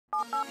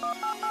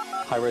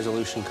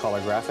High-resolution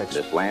color graphics.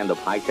 This land of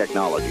high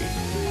technology.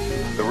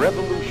 The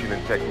revolution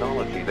in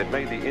technology that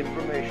made the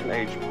information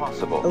age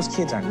possible. Those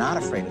kids are not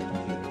afraid of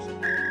computers.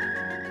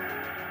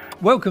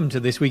 Welcome to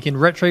This Week in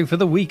Retro for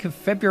the week of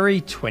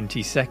February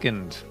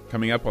 22nd.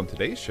 Coming up on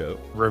today's show,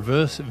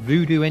 Reverse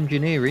voodoo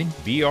engineering,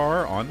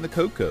 VR on the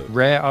Coco,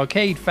 Rare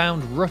Arcade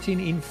found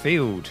rotting in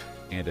field,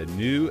 and a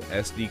new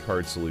SD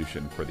card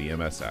solution for the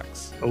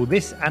MSX. All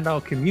this and our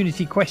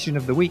community question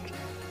of the week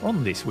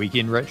on This Week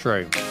in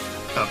Retro.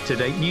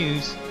 Up-to-date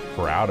news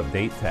for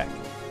out-of-date tech.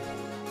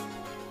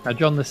 Now,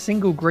 John, the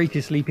single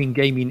greatest leap in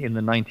gaming in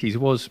the 90s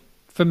was,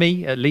 for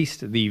me at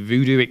least, the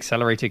Voodoo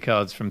accelerator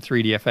cards from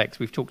 3DFX.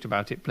 We've talked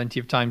about it plenty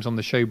of times on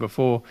the show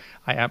before.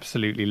 I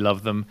absolutely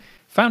love them.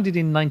 Founded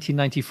in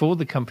 1994,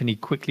 the company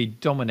quickly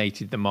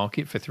dominated the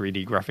market for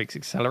 3D graphics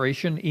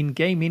acceleration in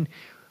gaming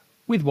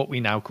with what we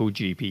now call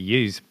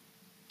GPUs.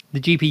 The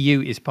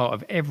GPU is part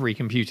of every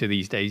computer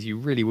these days. You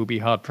really will be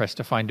hard-pressed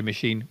to find a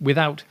machine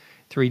without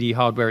 3D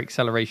hardware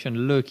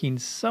acceleration lurking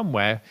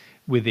somewhere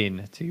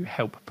within to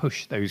help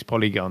push those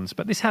polygons.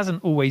 But this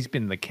hasn't always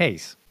been the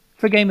case.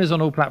 For gamers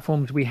on all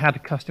platforms, we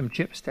had custom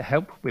chips to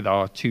help with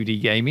our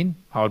 2D gaming,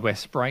 hardware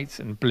sprites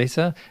and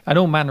blitter, and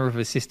all manner of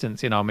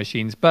assistance in our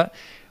machines. But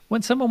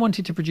when someone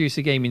wanted to produce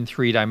a game in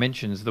 3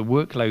 dimensions, the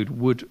workload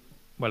would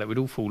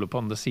all fall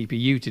upon the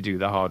CPU to do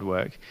the hard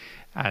work,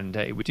 and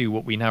it would do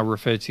what we now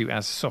refer to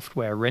as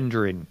software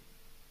rendering.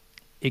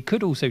 It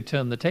could also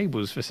turn the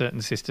tables for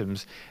certain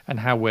systems and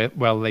how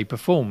well they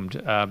performed.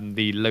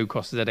 The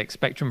low-cost ZX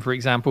Spectrum, for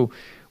example,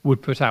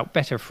 would put out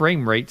better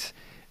frame rates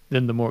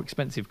than the more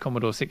expensive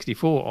Commodore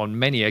 64 on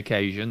many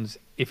occasions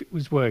if it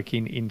was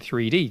working in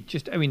 3D,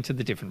 just owing to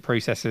the different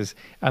processors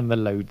and the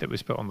load that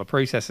was put on the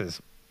processors.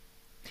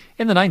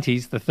 In the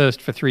 90s, the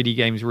thirst for 3D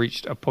games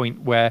reached a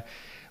point where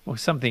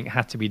something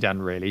had to be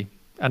done, really.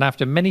 And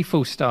after many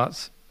false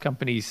starts,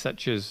 companies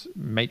such as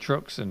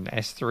Matrox and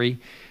S3,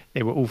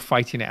 they were all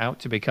fighting it out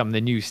to become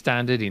the new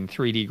standard in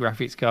 3D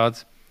graphics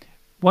cards.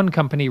 One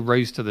company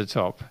rose to the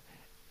top,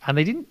 and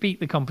they didn't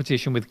beat the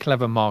competition with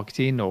clever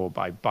marketing or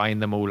by buying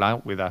them all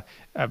out with a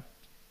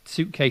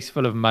suitcase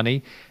full of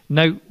money.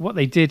 No, what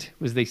they did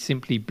was they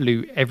simply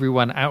blew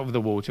everyone out of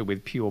the water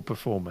with pure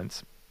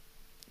performance.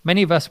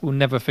 Many of us will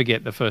never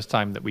forget the first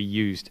time that we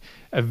used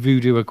a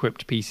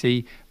Voodoo-equipped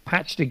PC,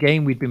 patched a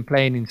game we'd been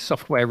playing in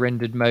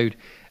software-rendered mode,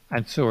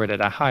 and saw it at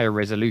a higher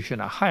resolution,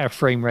 a higher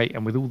frame rate,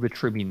 and with all the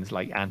trimmings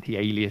like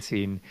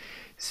anti-aliasing,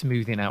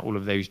 smoothing out all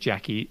of those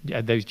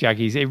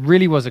jaggies. It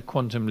really was a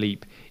quantum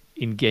leap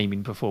in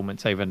gaming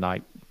performance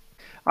overnight.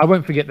 I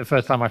won't forget the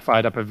first time I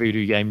fired up a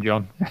Voodoo game,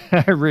 John.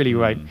 I really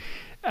won't.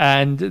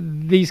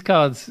 And these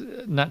cards,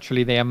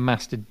 naturally, they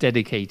amassed a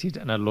dedicated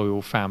and a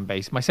loyal fan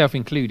base, myself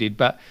included,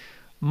 but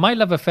my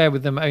love affair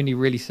with them only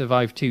really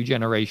survived 2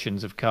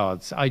 generations of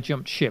cards. I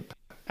jumped ship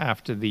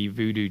after the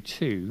Voodoo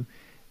 2.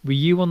 Were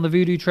you on the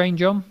Voodoo train,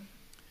 John?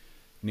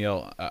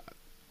 Neil,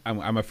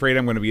 I'm afraid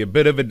I'm going to be a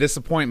bit of a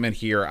disappointment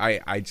here. I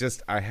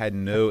had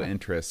no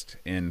interest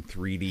in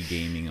 3D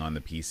gaming on the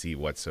PC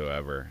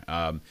whatsoever.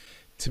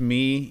 To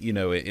me,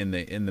 in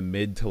the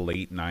mid to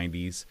late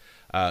 90s,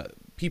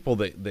 people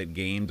that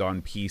gamed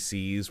on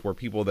PCs were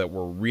people that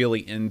were really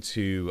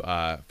into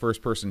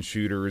first-person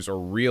shooters or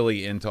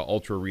really into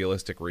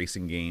ultra-realistic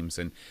racing games,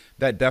 and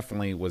that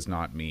definitely was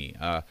not me.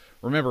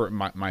 Remember,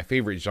 my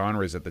favorite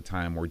genres at the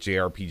time were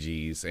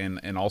JRPGs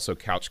and also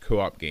couch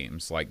co-op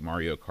games like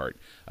Mario Kart,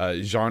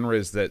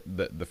 genres that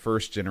the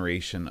first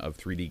generation of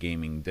 3D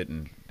gaming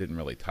didn't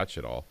really touch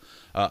at all.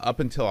 Up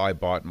until I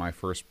bought my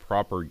first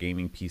proper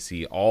gaming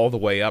PC all the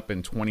way up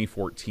in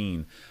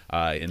 2014,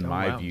 in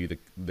my view,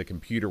 the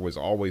computer was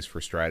always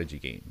for strategy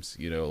games,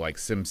 like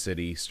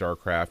SimCity,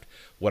 StarCraft,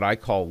 what I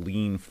call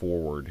lean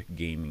forward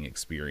gaming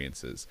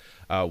experiences.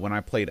 When I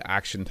played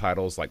action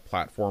titles like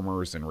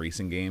platformers and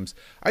racing games,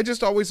 I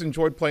just always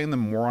enjoyed playing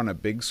them more on a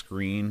big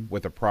screen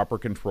with a proper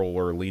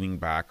controller leaning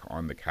back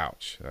on the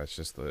couch. That's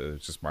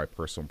just my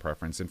personal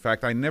preference. In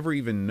fact, I never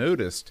even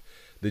noticed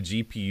the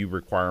GPU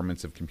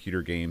requirements of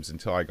computer games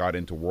until I got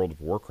into World of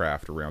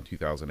Warcraft around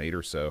 2008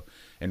 or so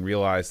and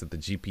realized that the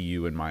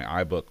GPU in my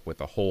iBook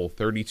with a whole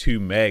 32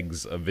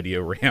 megs of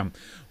video RAM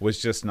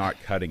was just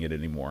not cutting it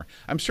anymore.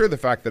 I'm sure the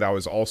fact that I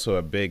was also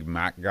a big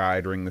Mac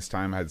guy during this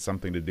time had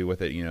something to do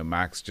with it.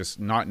 Mac's just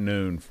not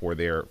known for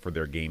their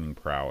gaming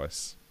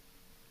prowess.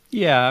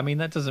 Yeah, I mean,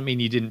 that doesn't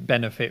mean you didn't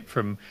benefit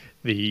from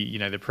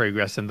the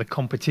progress and the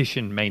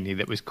competition mainly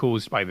that was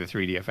caused by the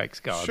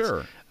 3DFX cards.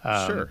 Sure.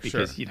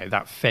 Because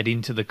that fed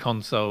into the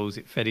consoles,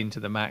 it fed into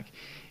the Mac.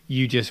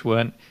 You just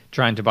weren't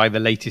trying to buy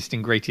the latest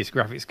and greatest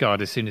graphics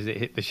card as soon as it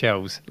hit the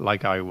shelves,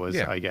 like I was,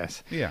 I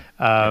guess. Yeah.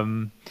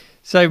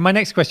 So my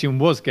next question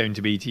was going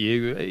to be to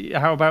you,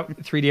 how about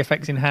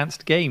 3DFX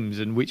enhanced games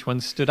and which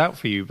ones stood out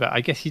for you? But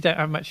I guess you don't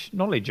have much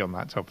knowledge on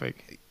that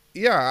topic.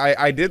 Yeah,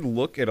 I did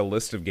look at a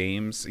list of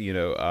games,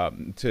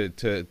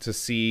 to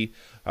see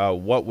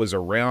what was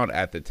around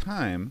at the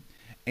time.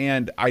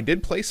 And I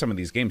did play some of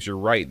these games. You're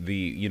right.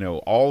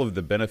 All of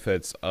the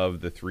benefits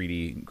of the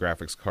 3D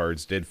graphics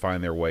cards did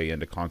find their way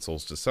into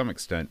consoles to some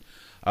extent.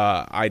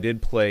 I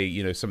did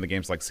play, some of the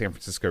games like San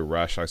Francisco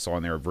Rush. I saw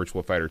in there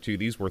Virtua Fighter 2.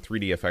 These were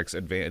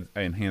 3DFX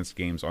enhanced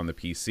games on the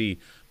PC,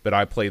 but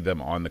I played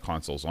them on the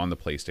consoles, on the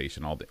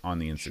PlayStation, on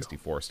the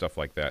N64, stuff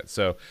like that.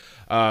 So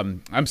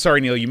I'm sorry,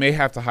 Neil, you may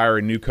have to hire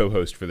a new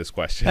co-host for this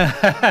question.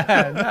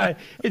 No,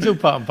 it's all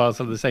part and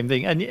parcel of the same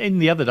thing. And in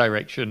the other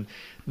direction,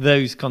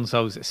 those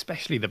consoles,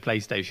 especially the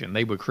PlayStation,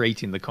 they were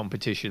creating the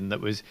competition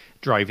that was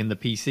driving the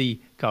PC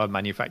card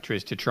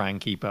manufacturers to try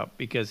and keep up,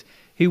 because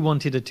who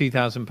wanted a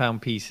 £2,000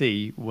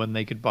 PC when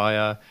they could buy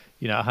a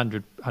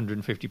 £150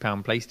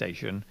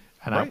 PlayStation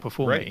and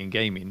outperform it in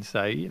gaming?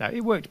 So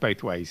it worked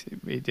both ways.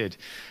 It did.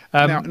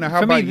 Now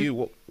how about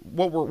you?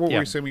 What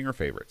were some of your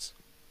favorites?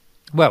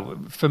 Well,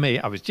 for me,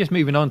 I was just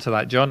moving on to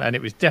that, John, and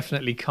it was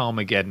definitely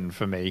Carmageddon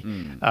for me.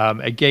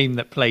 A game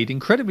that played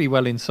incredibly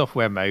well in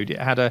software mode. It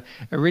had a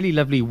really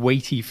lovely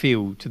weighty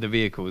feel to the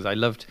vehicles. I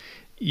loved,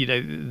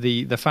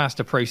 the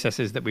faster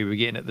processors that we were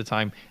getting at the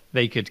time.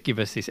 They could give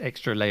us this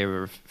extra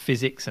layer of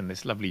physics and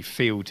this lovely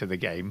feel to the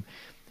game.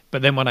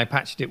 But then when I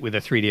patched it with a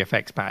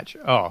 3DFX patch,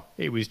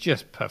 it was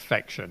just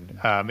perfection.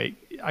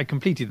 I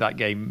completed that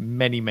game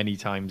many, many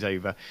times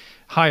over.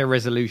 Higher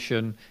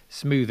resolution,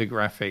 smoother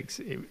graphics,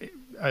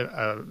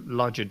 a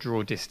larger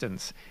draw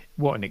distance.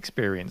 What an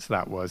experience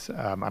that was.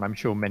 And I'm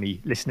sure many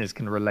listeners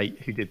can relate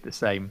who did the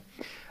same.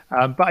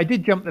 But I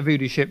did jump the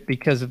Voodoo ship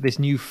because of this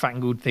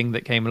newfangled thing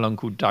that came along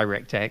called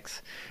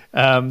DirectX.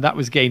 That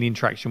was gaining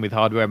traction with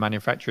hardware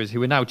manufacturers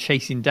who are now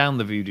chasing down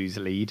the Voodoo's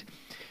lead.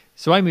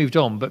 So I moved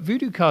on, but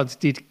Voodoo cards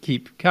did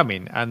keep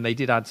coming, and they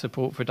did add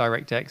support for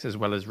DirectX as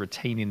well as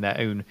retaining their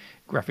own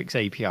graphics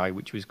API,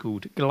 which was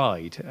called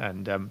Glide,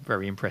 and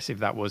very impressive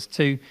that was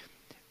too.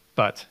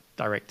 But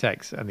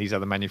DirectX and these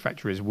other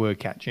manufacturers were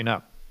catching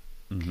up.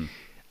 Mm-hmm.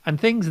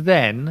 And things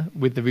then,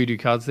 with the Voodoo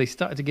cards, they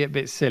started to get a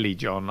bit silly,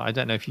 John. I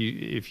don't know if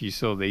you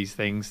saw these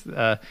things.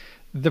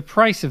 The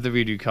price of the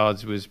Voodoo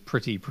cards was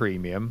pretty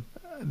premium.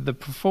 The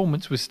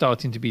performance was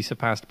starting to be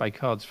surpassed by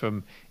cards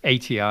from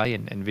ATI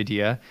and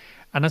NVIDIA.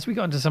 And as we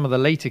got into some of the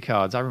later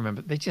cards, I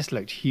remember they just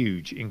looked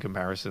huge in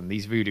comparison,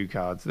 these Voodoo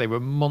cards. They were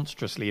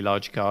monstrously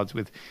large cards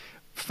with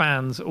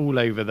fans all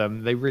over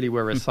them. They really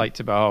were a sight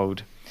to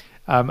behold.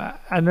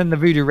 And then the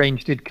Voodoo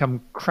range did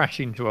come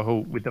crashing to a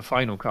halt with the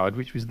final card,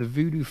 which was the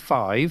Voodoo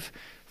 5,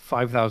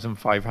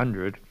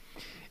 5500,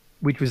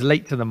 which was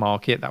late to the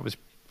market. That was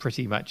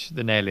pretty much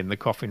the nail in the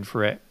coffin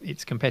for it.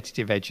 Its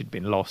competitive edge had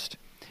been lost.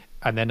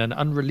 And then an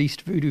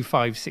unreleased Voodoo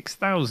 5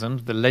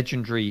 6000, the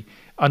legendary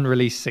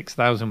unreleased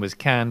 6000, was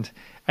canned.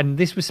 And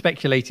this was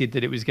speculated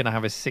that it was going to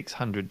have a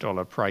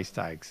 $600 price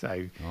tag.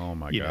 So, oh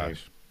my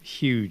gosh,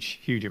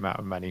 huge amount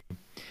of money.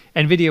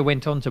 NVIDIA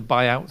went on to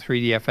buy out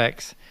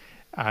 3DFX,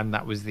 and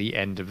that was the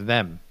end of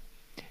them.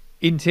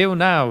 Until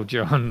now,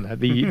 John,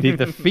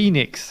 the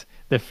Phoenix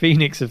of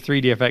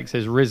 3DFX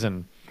has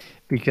risen,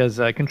 because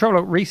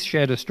Controller Reese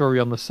shared a story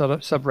on the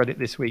subreddit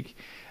this week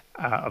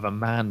of a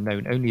man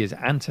known only as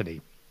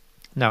Anthony.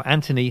 Now,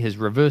 Anthony has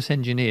reverse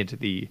engineered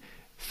the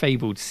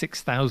fabled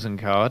 6000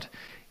 card.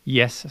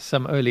 Yes,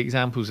 some early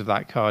examples of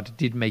that card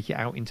did make it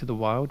out into the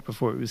wild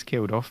before it was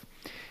killed off.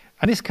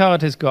 And this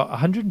card has got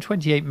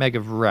 128 meg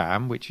of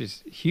RAM, which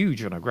is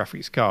huge on a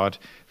graphics card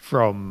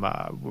from,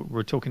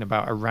 we're talking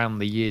about around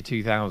the year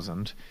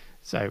 2000.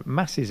 So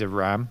masses of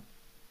RAM.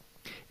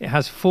 It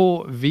has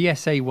 4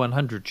 VSA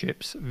 100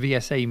 chips,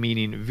 VSA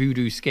meaning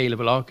Voodoo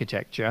Scalable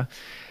Architecture.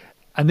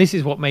 And this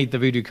is what made the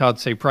Voodoo card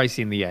so pricey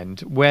in the end.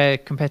 Where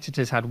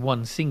competitors had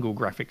one single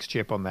graphics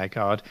chip on their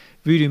card,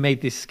 Voodoo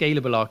made this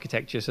scalable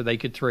architecture so they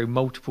could throw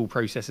multiple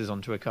processors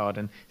onto a card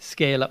and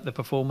scale up the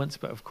performance.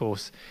 But of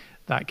course,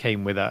 that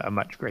came with a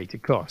much greater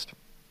cost.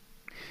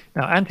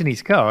 Now,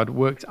 Anthony's card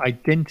worked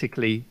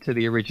identically to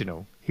the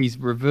original. He's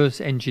reverse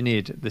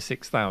engineered the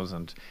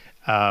 6000.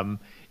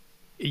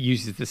 It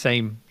uses the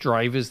same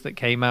drivers that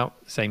came out,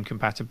 same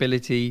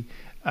compatibility.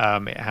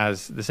 It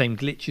has the same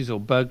glitches or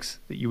bugs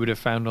that you would have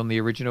found on the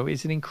original.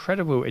 It's an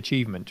incredible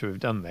achievement to have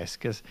done this,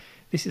 because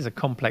this is a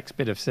complex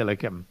bit of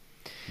silicon.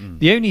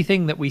 The only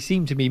thing that we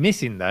seem to be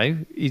missing, though,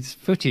 is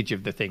footage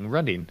of the thing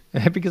running,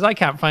 because I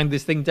can't find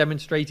this thing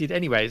demonstrated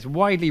anywhere. It's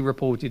widely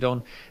reported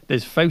on.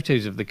 There's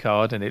photos of the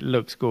card, and it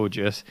looks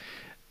gorgeous.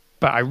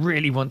 But I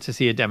really want to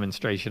see a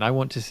demonstration. I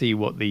want to see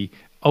what the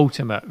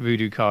ultimate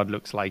Voodoo card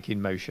looks like in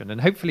motion.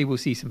 And hopefully we'll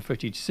see some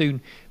footage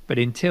soon. But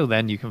until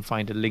then, you can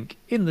find a link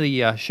in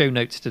the show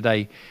notes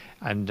today.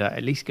 And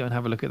at least go and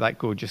have a look at that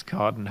gorgeous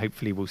card. And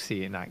hopefully we'll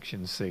see it in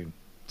action soon.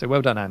 So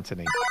well done,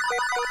 Anthony.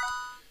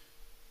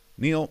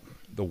 Neil,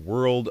 the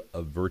world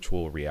of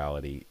virtual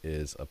reality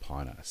is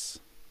upon us.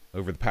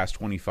 Over the past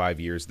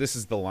 25 years, this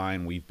is the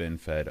line we've been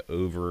fed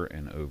over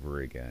and over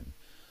again.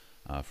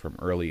 From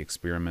early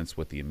experiments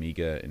with the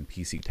Amiga and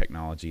PC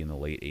technology in the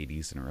late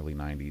 80s and early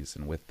 90s,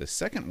 and with the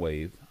second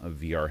wave of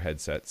VR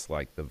headsets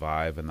like the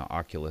Vive and the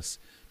Oculus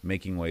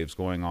making waves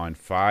going on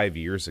 5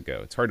 years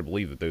ago. It's hard to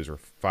believe that those are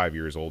 5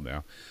 years old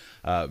now.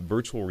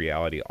 Virtual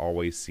reality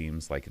always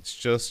seems like it's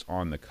just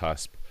on the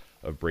cusp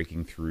of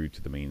breaking through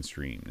to the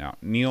mainstream. Now,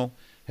 Neil,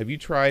 have you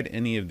tried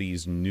any of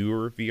these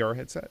newer VR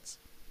headsets?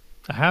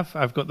 I have.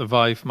 I've got the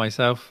Vive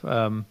myself.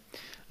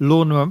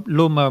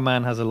 Lawnmower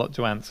Man has a lot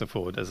to answer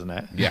for, doesn't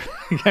it? Yeah.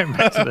 Going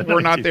back to the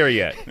We're not 90s. there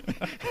yet.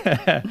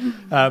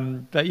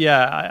 But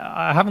yeah,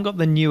 I haven't got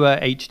the newer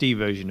HD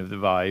version of the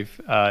Vive.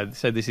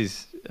 So this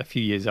is a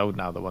few years old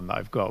now, the one that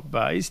I've got.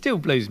 But it still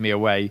blows me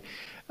away.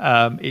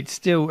 It's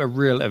still a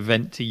real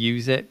event to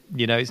use it.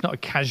 You know, it's not a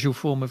casual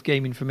form of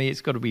gaming for me. It's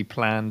got to be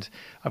planned.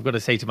 I've got to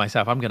say to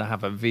myself, I'm going to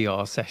have a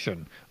VR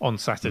session on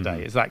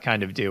Saturday. It's that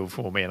kind of deal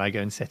for me. And I go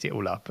and set it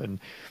all up.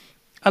 And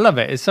I love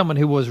it. As someone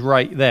who was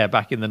right there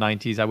back in the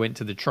 90s, I went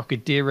to the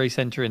Trocadero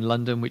Centre in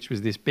London, which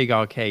was this big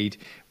arcade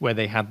where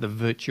they had the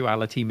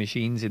virtuality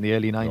machines in the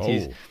early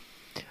 90s.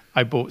 Oh.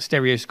 I bought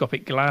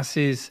stereoscopic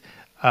glasses.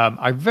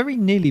 I very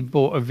nearly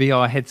bought a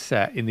VR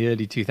headset in the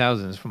early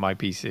 2000s for my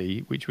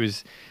PC, which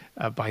was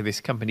by this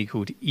company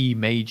called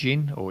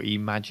Imagine or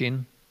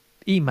Imagine.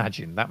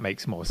 Imagine, that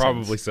makes more sense.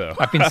 Probably so.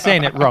 I've been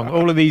saying it wrong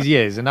all of these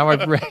years, and now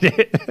I've read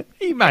it.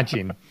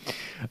 Imagine.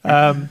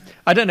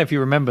 I don't know if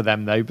you remember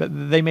them, though,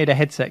 but they made a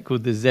headset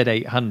called the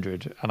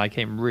Z800, and I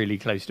came really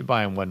close to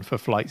buying one for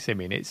flight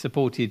simming. It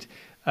supported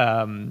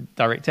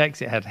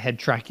DirectX. It had head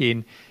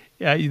tracking.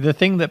 The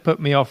thing that put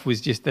me off was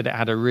just that it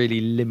had a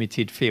really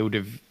limited field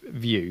of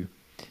view.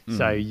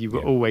 So you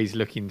were always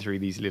looking through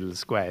these little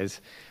squares.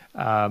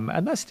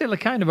 And that's still a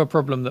kind of a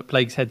problem that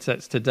plagues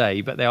headsets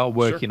today, but they are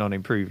working on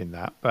improving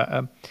that.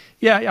 But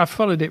yeah, I've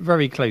followed it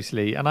very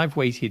closely, and I've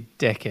waited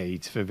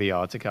decades for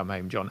VR to come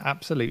home, John.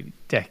 Absolute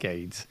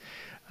decades.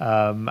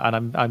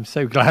 And I'm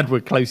so glad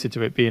we're closer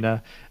to it being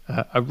a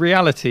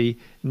reality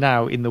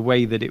now in the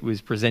way that it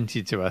was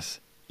presented to us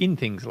in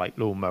things like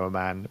Lawnmower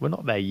Man. We're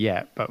not there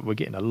yet, but we're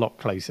getting a lot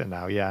closer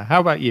now. Yeah. How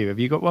about you? Have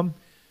you got one?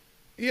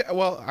 Yeah,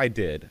 well, I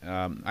did.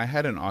 I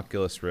had an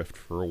Oculus Rift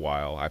for a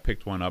while. I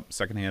picked one up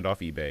secondhand off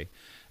eBay,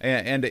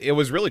 and it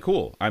was really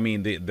cool. I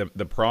mean,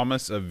 the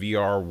promise of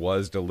VR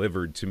was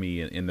delivered to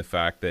me in the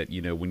fact that,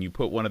 you know, when you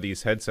put one of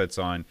these headsets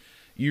on,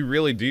 you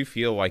really do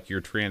feel like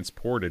you're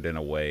transported in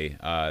a way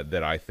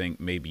that I think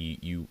maybe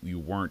you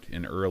weren't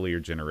in earlier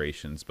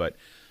generations. But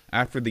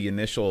after the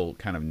initial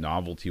kind of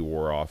novelty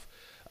wore off,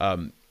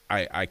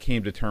 I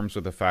came to terms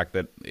with the fact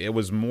that it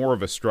was more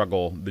of a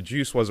struggle. The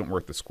juice wasn't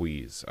worth the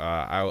squeeze.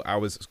 I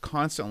was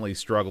constantly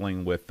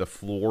struggling with the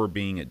floor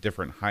being at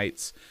different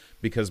heights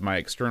because my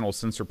external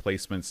sensor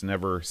placements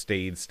never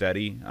stayed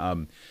steady.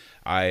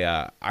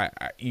 I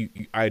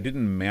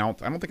didn't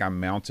mount. I don't think I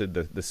mounted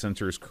the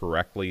sensors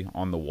correctly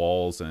on the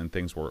walls, and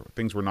things were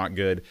not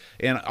good.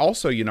 And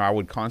also, you know, I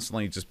would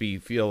constantly just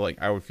feel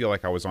like I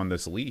was on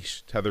this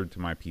leash tethered to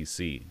my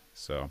PC.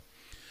 So,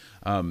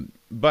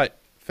 but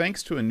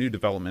thanks to a new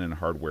development in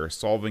hardware,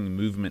 solving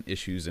movement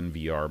issues in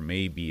VR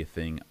may be a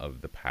thing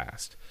of the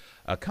past.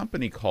 A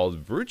company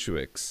called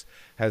Virtuix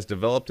has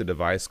developed a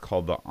device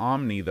called the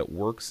Omni that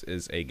works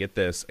as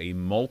a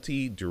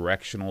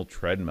multi-directional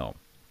treadmill,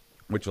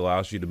 which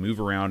allows you to move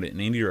around in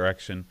any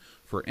direction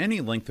for any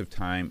length of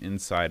time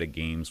inside a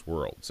game's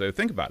world. So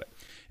think about it.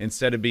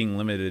 Instead of being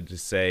limited to,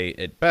 say,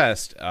 at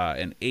best,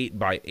 an 8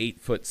 by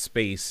 8 foot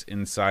space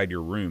inside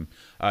your room,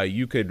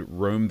 you could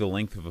roam the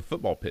length of a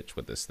football pitch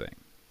with this thing.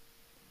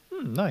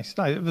 Nice.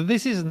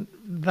 This isn't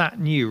that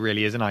new,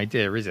 really, as an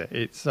idea, is it?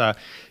 It's,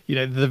 you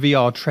know, the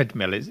VR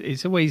treadmill.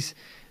 It's always,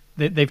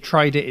 they've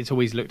tried it. It's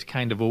always looked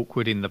kind of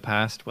awkward in the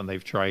past when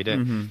they've tried it.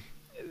 Mm-hmm.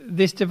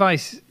 This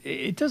device,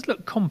 it does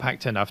look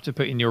compact enough to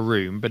put in your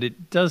room, but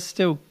it does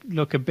still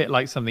look a bit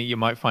like something you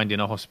might find in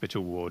a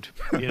hospital ward.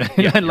 You know?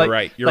 Yeah, you're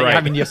right. You're right.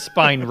 Having your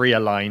spine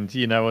realigned,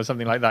 you know, or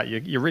something like that.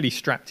 You're really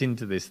strapped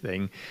into this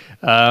thing.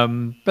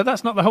 But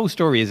that's not the whole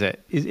story, is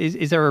it?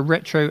 Is there a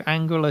retro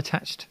angle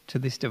attached to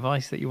this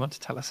device that you want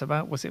to tell us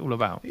about? What's it all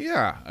about?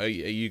 Yeah,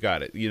 you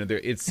got it. You know,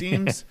 it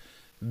seems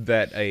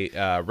that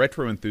a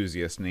retro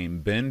enthusiast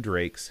named Ben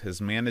Drakes has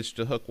managed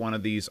to hook one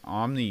of these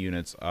Omni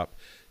units up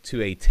to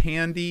a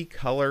Tandy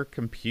color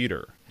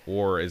computer,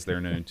 or as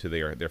they're known to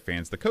their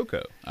fans, the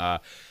Coco.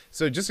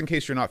 So just in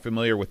case you're not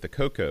familiar with the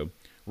Coco,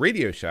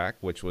 Radio Shack,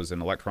 which was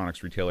an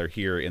electronics retailer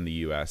here in the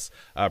U.S.,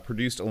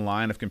 produced a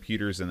line of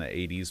computers in the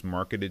 80s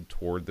marketed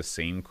toward the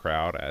same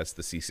crowd as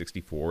the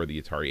C64,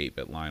 the Atari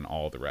 8-bit line,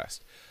 all the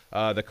rest.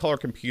 The color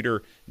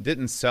computer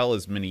didn't sell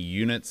as many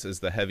units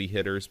as the heavy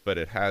hitters, but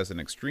it has an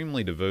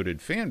extremely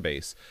devoted fan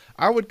base.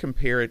 I would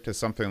compare it to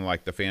something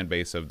like the fan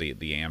base of the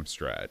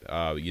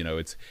Amstrad. You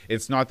know,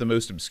 it's not the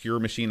most obscure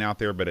machine out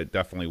there, but it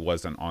definitely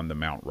wasn't on the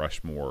Mount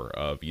Rushmore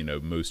of, you know,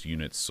 most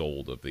units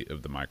sold of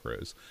the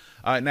micros.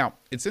 Now,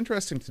 it's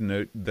interesting to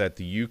note that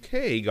the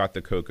UK got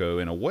the Coco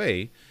in a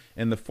way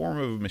in the form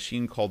of a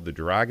machine called the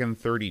Dragon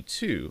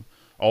 32.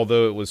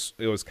 Although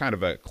it was kind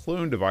of a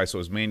clone device that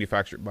was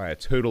manufactured by a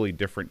totally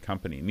different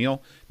company.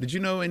 Neil, did you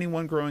know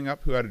anyone growing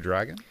up who had a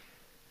Dragon?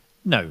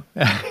 No.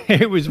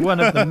 It was one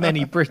of the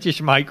many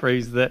British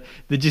micros that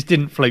just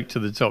didn't float to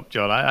the top,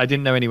 John. I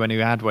didn't know anyone who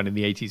had one in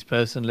the 80s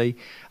personally.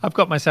 I've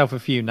got myself a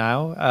few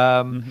now.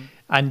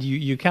 And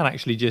you can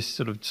actually just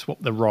sort of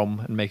swap the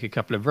ROM and make a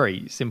couple of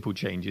very simple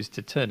changes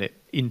to turn it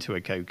into a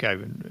Coco,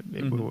 and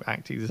it will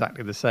act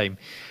exactly the same.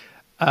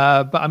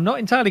 But I'm not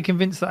entirely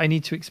convinced that I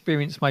need to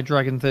experience my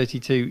Dragon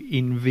 32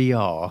 in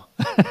VR.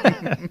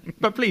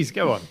 But please,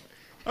 go on.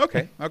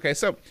 Okay.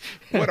 So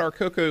what our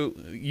Coco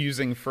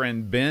using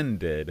friend Ben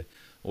did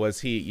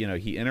was he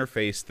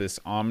interfaced this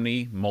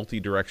Omni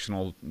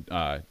multi-directional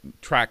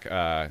track,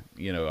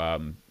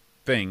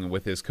 thing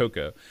with his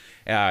Coco.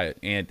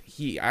 And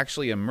he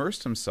actually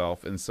immersed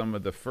himself in some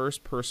of the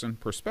first-person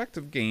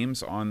perspective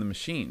games on the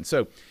machine.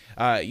 So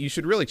you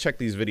should really check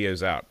these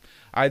videos out.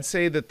 I'd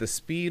say that the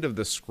speed of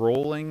the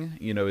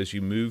scrolling, as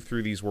you move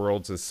through these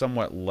worlds is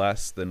somewhat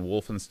less than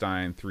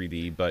Wolfenstein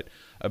 3D, but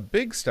a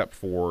big step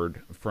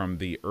forward from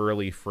the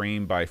early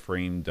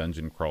frame-by-frame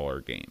dungeon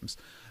crawler games.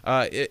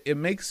 It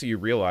makes you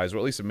realize, or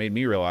at least it made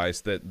me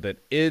realize, that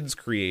id's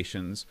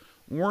creations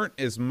weren't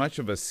as much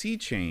of a sea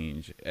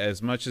change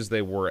as much as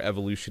they were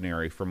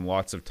evolutionary from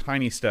lots of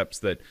tiny steps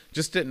that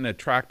just didn't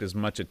attract as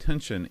much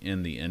attention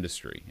in the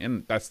industry.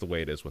 And that's the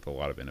way it is with a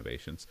lot of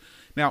innovations.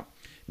 Now,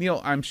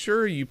 Neil, I'm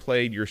sure you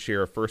played your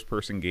share of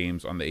first-person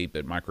games on the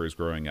 8-bit micros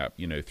growing up,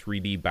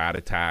 3D Bat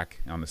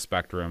Attack on the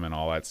Spectrum and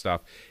all that stuff.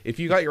 If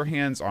you got your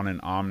hands on an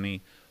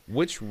Omni,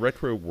 which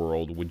retro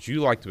world would you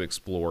like to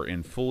explore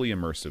in fully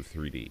immersive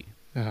 3D?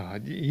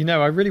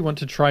 I really want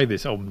to try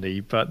this Omni,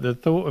 but the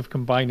thought of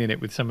combining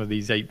it with some of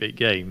these 8-bit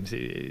games,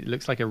 it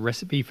looks like a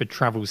recipe for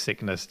travel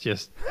sickness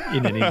just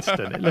in an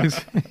instant. It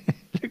looks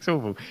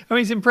awful. I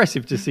mean, it's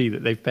impressive to see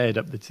that they've paired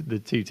up the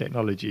two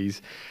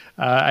technologies,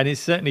 and it's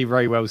certainly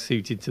very well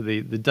suited to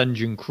the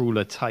dungeon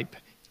crawler type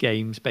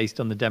games based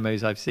on the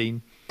demos I've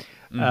seen.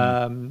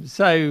 Mm-hmm.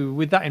 So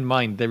with that in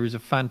mind, there is a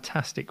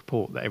fantastic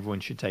port that everyone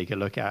should take a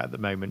look at the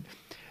moment.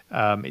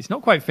 It's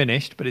not quite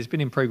finished, but it's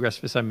been in progress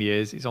for some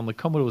years. It's on the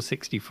Commodore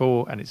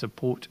 64, and it's a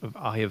port of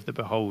Eye of the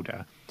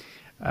Beholder,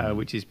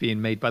 which is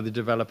being made by the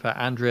developer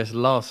Andreas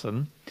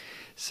Larsson.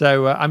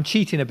 So I'm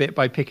cheating a bit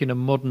by picking a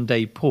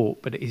modern-day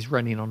port, but it is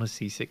running on a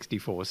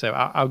C64. So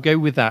I'll go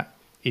with that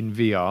in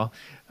VR.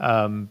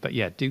 But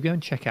yeah, do go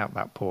and check out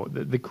that port.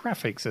 The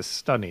graphics are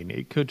stunning.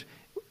 It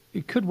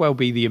could well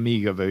be the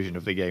Amiga version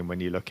of the game when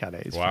you look at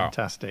it. It's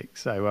fantastic.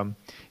 So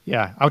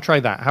yeah, I'll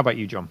try that. How about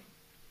you, John?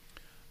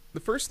 The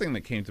first thing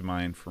that came to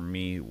mind for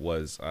me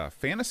was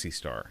Phantasy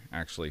Star,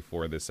 actually,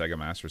 for the Sega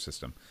Master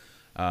System.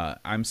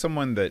 I'm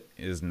someone that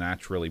is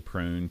naturally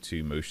prone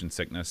to motion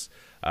sickness,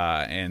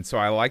 and so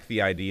I like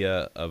the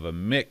idea of a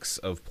mix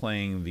of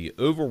playing the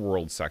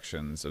overworld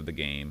sections of the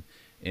game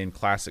in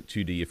classic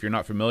 2D. If you're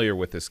not familiar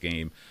with this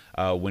game,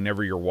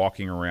 whenever you're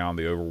walking around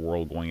the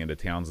overworld, going into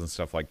towns and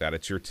stuff like that,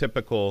 it's your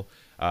typical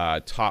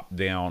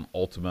top-down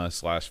Ultima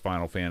 /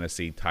 Final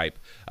Fantasy type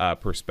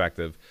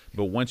perspective.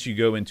 But once you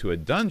go into a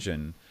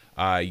dungeon,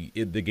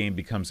 the game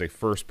becomes a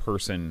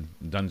first-person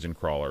dungeon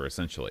crawler,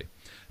 essentially.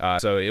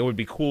 So it would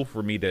be cool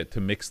for me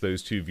to mix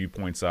those two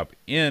viewpoints up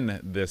in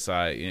this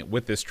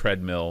with this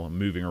treadmill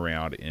moving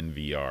around in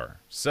VR.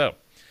 So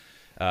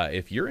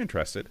if you're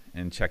interested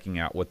in checking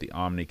out what the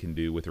Omni can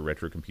do with a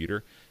retro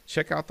computer,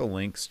 check out the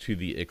links to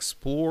the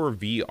Explore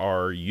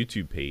VR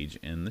YouTube page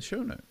in the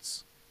show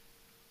notes.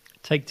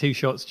 Take two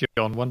shots,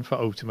 John. One for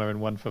Ultima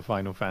and one for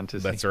Final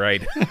Fantasy. That's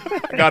right.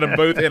 I got them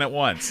both in at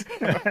once.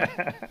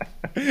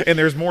 And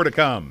there's more to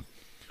come.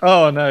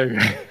 Oh, no.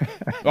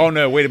 Oh,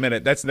 no. Wait a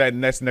minute. That's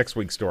next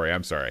week's story.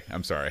 I'm sorry.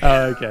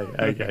 Oh,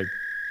 okay.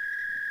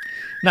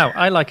 Now,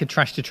 I like a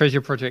trash to treasure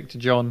project,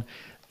 John,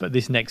 but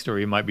this next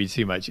story might be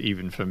too much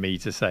even for me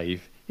to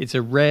save. It's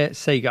a rare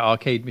Sega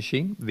arcade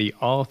machine, the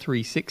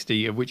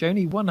R360, of which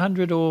only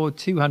 100 or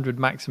 200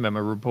 maximum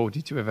are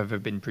reported to have ever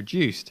been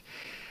produced.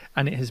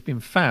 And it has been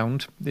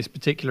found, this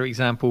particular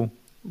example,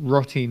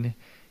 rotting,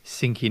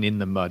 sinking in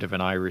the mud of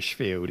an Irish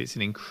field. It's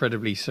an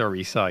incredibly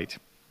sorry sight.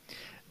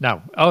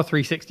 Now,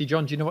 R360,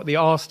 John, do you know what the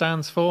R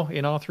stands for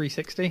in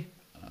R360?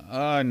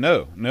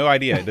 No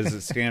idea. Does it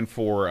stand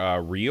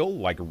for real,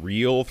 like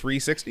real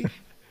 360?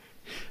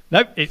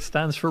 Nope, it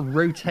stands for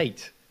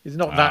rotate. It's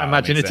not that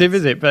imaginative,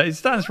 is it? But it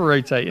stands for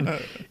rotate. And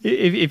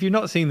if you've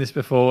not seen this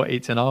before,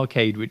 it's an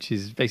arcade which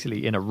is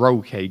basically in a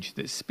roll cage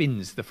that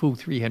spins the full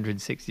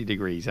 360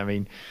 degrees. I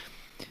mean,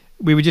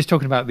 we were just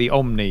talking about the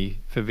Omni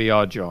for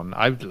VR, John.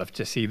 I would love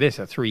to see this,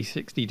 a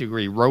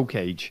 360-degree roll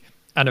cage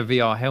and a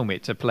VR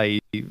helmet to play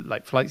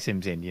like flight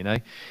sims in,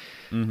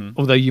 Mm-hmm.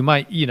 Although you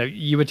might,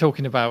 you were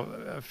talking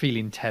about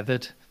feeling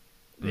tethered.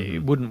 Mm-hmm.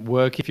 It wouldn't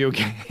work if you're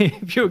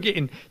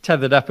getting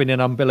tethered up in an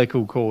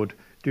umbilical cord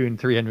doing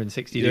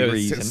 360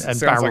 degrees and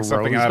barrel like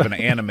something rolls. Out of an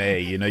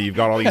anime. You've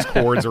got all these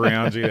cords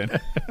around you.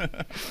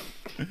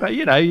 But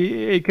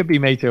it could be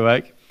made to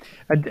work.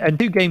 And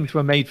two games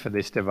were made for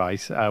this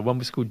device. One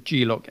was called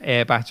G-Lock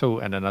Air Battle,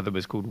 and another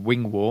was called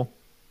Wing War.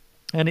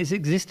 And its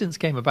existence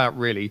came about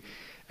really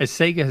as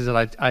Sega has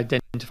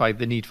identified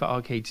the need for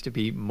arcades to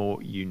be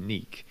more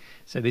unique.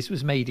 So this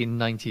was made in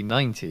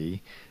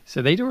 1990.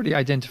 So they'd already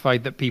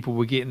identified that people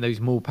were getting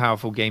those more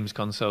powerful games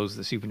consoles,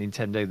 the Super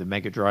Nintendo, the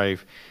Mega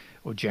Drive,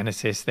 or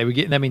Genesis. They were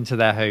getting them into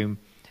their home,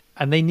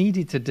 and they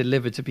needed to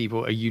deliver to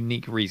people a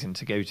unique reason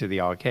to go to the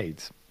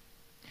arcades.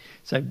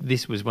 So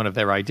this was one of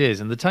their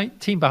ideas, and the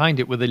team behind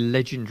it were the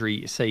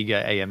legendary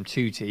Sega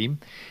AM2 team.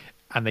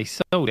 and they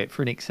sold it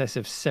for in excess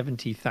of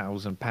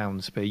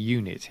 £70,000 per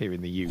unit here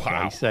in the UK.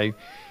 Wow. So,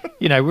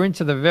 we're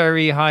into the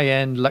very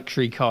high-end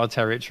luxury car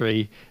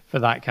territory for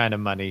that kind of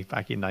money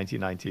back in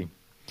 1990.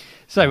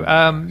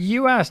 So,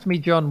 you asked me,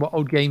 John, what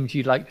old games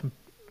you'd like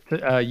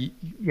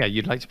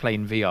you'd like to play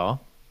in VR.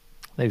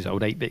 Those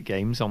old 8-bit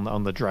games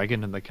on the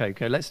Dragon and the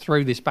Coco. Let's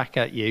throw this back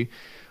at you.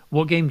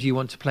 What game do you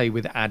want to play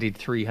with added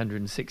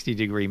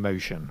 360-degree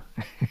motion?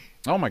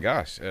 Oh my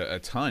gosh, a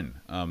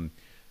ton.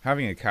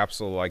 Having a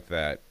capsule like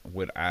that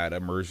would add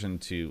immersion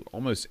to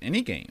almost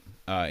any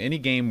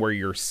game where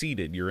you're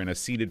seated, you're in a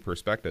seated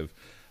perspective,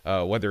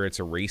 whether it's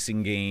a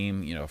racing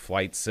game,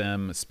 flight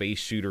sim, a space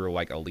shooter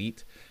like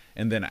Elite,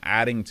 and then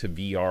adding to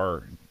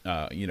VR,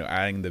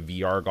 adding the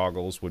VR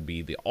goggles would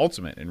be the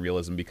ultimate in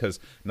realism, because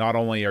not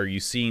only are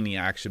you seeing the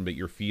action, but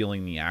you're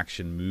feeling the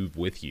action move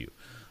with you.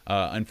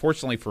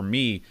 Unfortunately for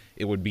me,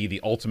 it would be the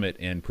ultimate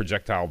in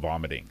projectile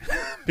vomiting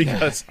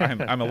because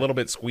I'm a little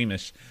bit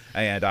squeamish,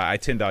 and I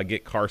tend to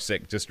get car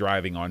sick just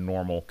driving on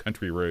normal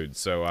country roads.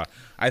 So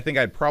I think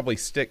I'd probably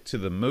stick to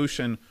the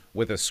motion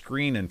with a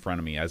screen in front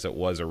of me as it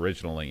was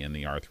originally in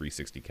the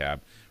R360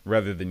 cab,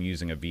 rather than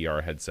using a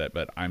VR headset,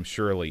 but I'm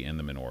surely in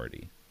the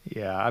minority.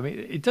 Yeah, I mean,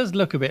 it does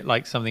look a bit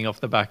like something off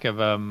the back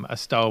of a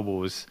Star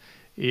Wars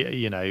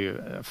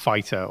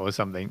fighter or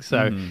something.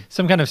 So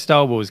some kind of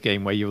Star Wars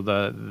game where you're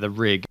the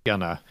rear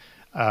gunner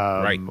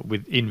Right.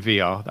 in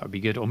VR. That would be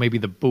good. Or maybe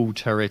the bull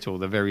turret or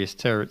the various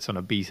turrets on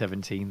a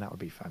B-17. That would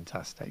be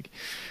fantastic.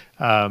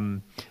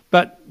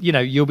 But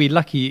you'll be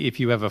lucky if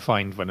you ever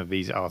find one of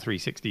these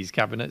R360s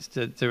cabinets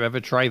to ever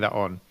try that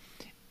on,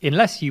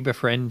 unless you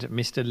befriend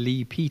Mr.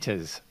 Lee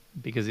Peters,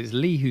 because it's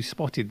Lee who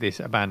spotted this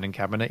abandoned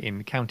cabinet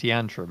in County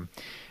Antrim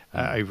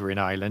over in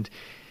Ireland.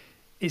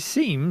 It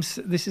seems,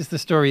 this is the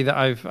story that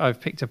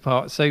I've picked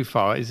apart so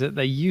far, is that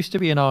there used to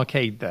be an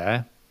arcade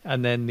there,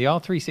 and then the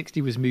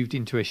R360 was moved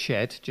into a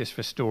shed just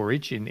for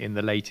storage in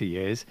the later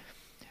years.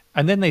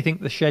 And then they think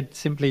the shed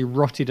simply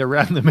rotted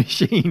around the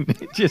machine.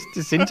 It just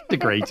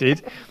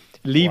disintegrated,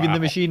 leaving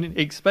the machine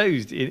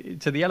exposed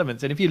to the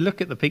elements. And if you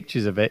look at the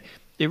pictures of it,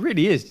 it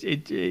really is.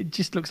 It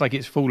just looks like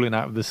it's fallen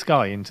out of the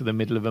sky into the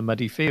middle of a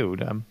muddy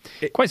field.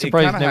 Quite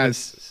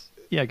surprised.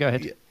 Yeah, go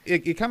ahead.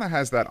 It kind of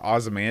has that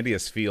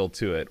Ozymandias feel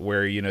to it,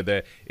 where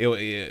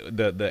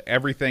the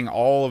everything,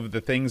 all of the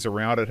things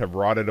around it have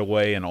rotted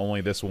away, and only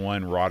this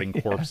one rotting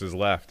corpse is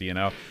left.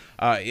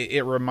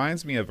 It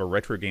reminds me of a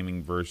retro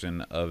gaming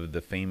version of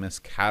the famous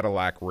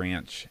Cadillac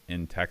Ranch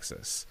in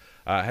Texas.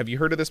 Have you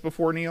heard of this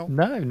before, Neil?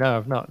 No,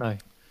 I've not. No.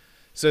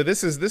 So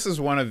this is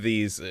one of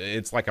these.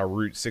 It's like a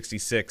Route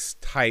 66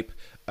 type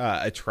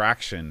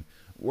attraction,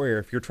 where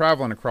if you're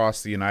traveling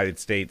across the United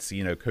States,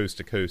 coast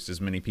to coast, as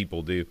many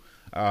people do.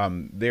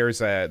 There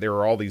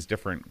are all these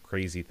different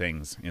crazy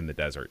things in the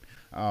desert.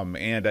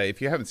 And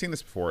if you haven't seen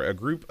this before, a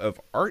group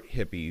of art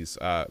hippies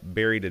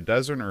buried a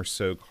dozen or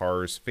so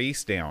cars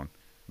face down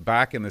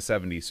back in the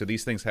 70s. So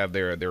these things have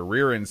their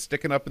rear ends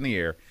sticking up in the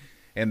air,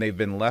 and they've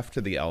been left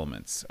to the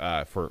elements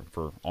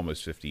for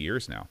almost 50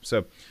 years now.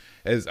 So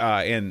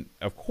and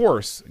of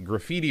course,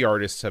 graffiti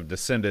artists have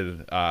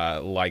descended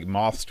like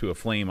moths to a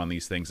flame on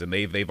these things, and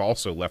they've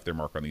also left their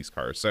mark on these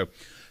cars. So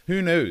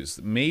who knows?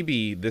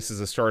 Maybe this is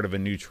the start of a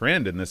new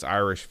trend in this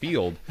Irish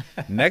field.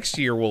 Next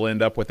year, we'll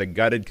end up with a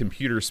gutted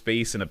computer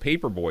space and a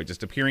paperboy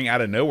just appearing out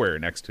of nowhere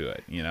next to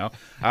it.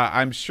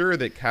 I'm sure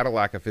that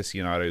Cadillac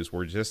aficionados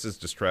were just as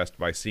distressed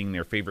by seeing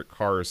their favorite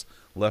cars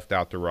left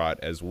out to rot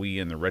as we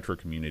in the retro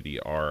community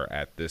are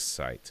at this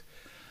site.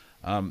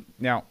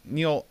 Now,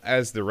 Neil,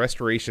 as the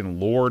restoration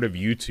lord of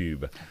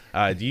YouTube,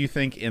 do you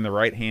think in the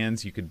right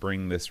hands you could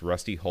bring this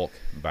rusty Hulk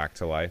back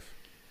to life?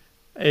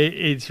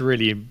 It's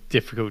really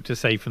difficult to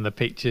say from the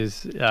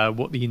pictures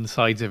what the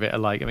insides of it are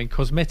like. I mean,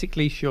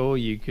 cosmetically, sure,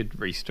 you could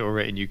restore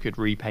it and you could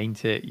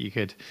repaint it. You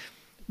could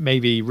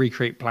maybe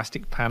recreate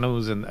plastic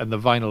panels and the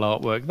vinyl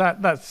artwork.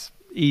 That's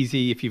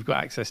easy if you've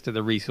got access to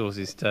the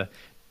resources to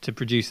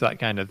produce that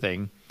kind of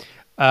thing.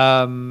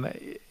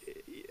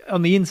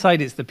 On the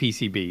inside, it's the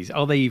PCBs.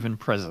 Are they even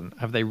present?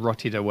 Have they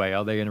rotted away?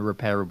 Are they in a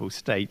repairable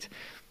state?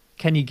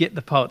 Can you get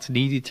the parts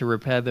needed to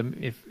repair them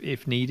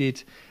if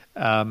needed?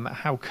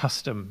 How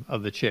custom are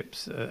the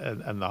chips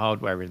and the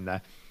hardware in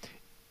there?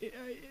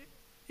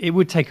 It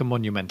would take a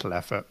monumental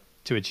effort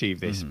to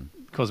achieve this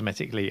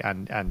cosmetically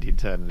and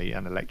internally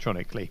and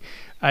electronically.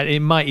 And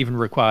it might even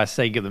require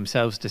Sega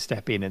themselves to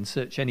step in and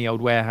search any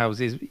old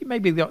warehouses.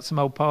 Maybe they've got some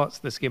old parts,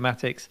 the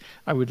schematics.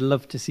 I would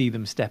love to see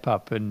them step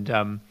up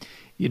and,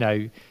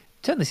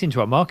 turn this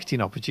into a marketing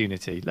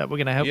opportunity. Like, we're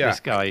going to help this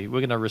guy.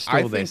 We're going to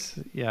restore this.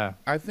 Yeah.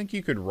 I think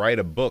you could write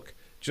a book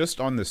just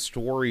on the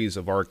stories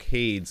of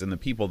arcades and the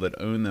people that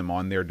own them,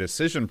 on their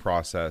decision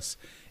process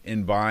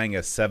in buying a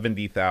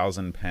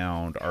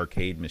 70,000-pound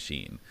arcade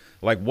machine.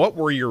 Like, what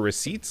were your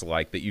receipts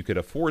like that you could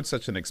afford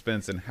such an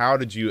expense, and how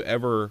did you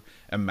ever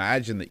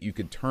imagine that you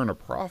could turn a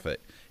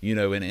profit, in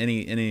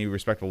any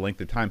respectable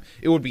length of time?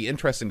 It would be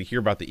interesting to hear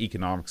about the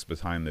economics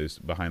behind those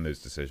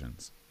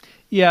decisions.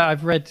 Yeah,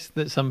 I've read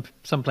that some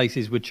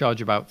places would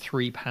charge about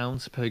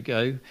 £3 per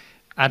go.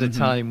 at a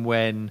time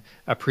when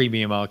a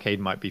premium arcade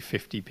might be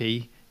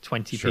 50p,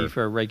 20p Sure.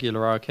 for a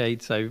regular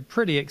arcade. So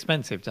pretty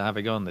expensive to have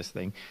it go on this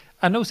thing.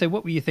 And also,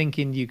 what were you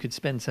thinking? You could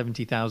spend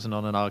 70,000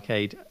 on an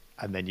arcade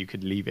and then you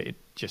could leave it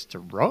just to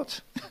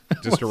rot?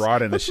 Just to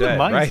rot in the What's shed,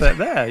 the right? mindset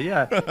there,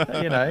 yeah.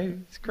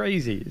 It's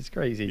crazy. It's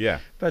crazy. Yeah.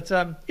 But,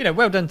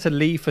 well done to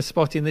Lee for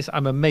spotting this.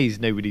 I'm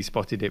amazed nobody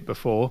spotted it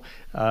before.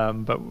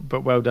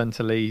 But well done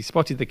to Lee. He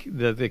spotted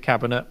the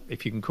cabinet,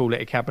 if you can call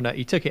it a cabinet.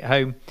 He took it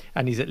home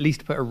and he's at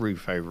least put a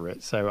roof over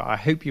it. So I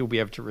hope you'll be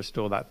able to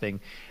restore that thing.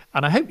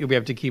 And I hope you'll be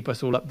able to keep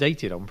us all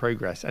updated on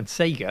progress. And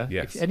Sega,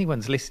 Yes. if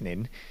anyone's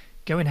listening,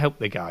 go and help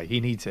the guy. He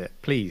needs it.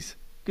 Please.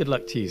 Good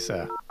luck to you,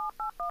 sir.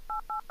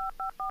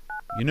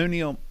 You know,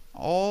 Neil,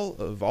 all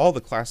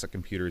the classic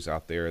computers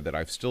out there that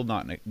I've still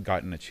not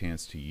gotten a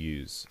chance to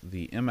use,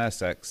 the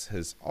MSX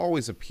has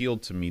always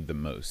appealed to me the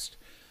most.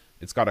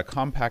 It's got a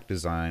compact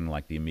design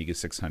like the Amiga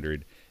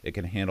 600. It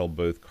can handle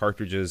both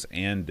cartridges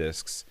and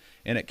discs,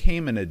 and it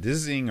came in a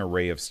dizzying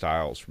array of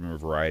styles from a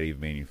variety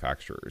of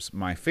manufacturers.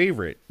 My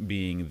favorite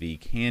being the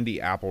candy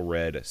apple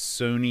red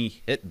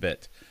Sony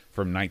Hitbit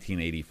from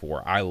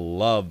 1984. I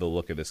love the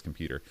look of this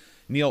computer.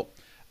 Neil,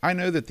 I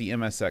know that the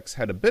MSX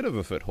had a bit of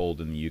a foothold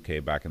in the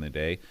UK back in the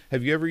day.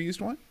 Have you ever used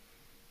one?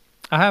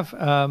 I have,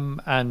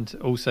 and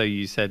also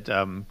you said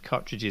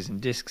cartridges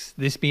and discs.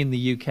 This being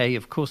the UK,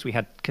 of course, we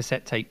had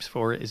cassette tapes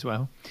for it as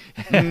well,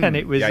 and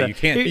it was you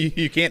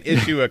can't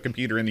issue a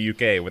computer in the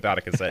UK without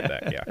a cassette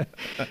deck.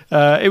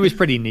 it was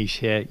pretty niche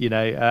here.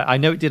 I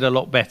know it did a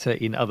lot better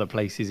in other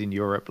places in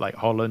Europe, like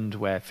Holland,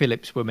 where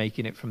Philips were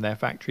making it from their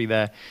factory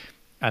there,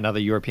 and other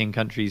European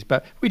countries.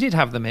 But we did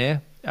have them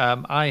here.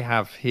 I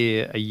have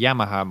here a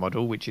Yamaha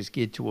model, which is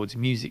geared towards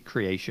music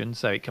creation.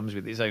 So it comes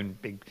with its own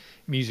big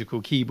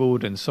musical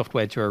keyboard and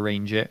software to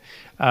arrange it.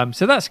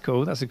 So that's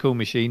cool. That's a cool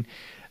machine.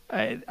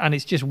 And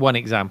it's just one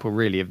example,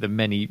 really, of the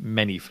many,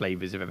 many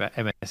flavors of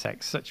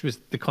MSX. Such was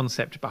the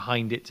concept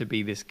behind it to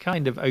be this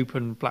kind of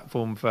open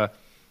platform for,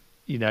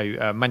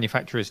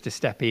 manufacturers to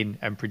step in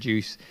and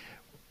produce.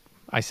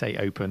 I say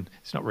open,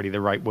 it's not really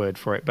the right word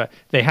for it, but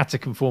they had to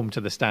conform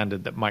to the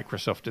standard that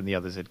Microsoft and the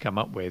others had come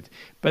up with.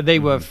 But they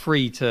were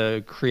free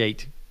to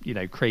create,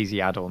 crazy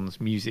add-ons,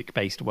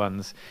 music-based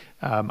ones.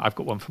 I've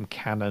got one from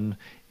Canon.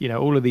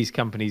 All of these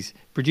companies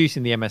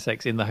producing the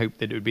MSX in the hope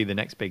that it would be the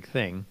next big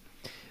thing.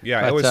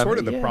 Yeah, But, it was sort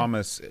of the yeah.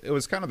 promise. It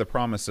was kind of the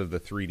promise of the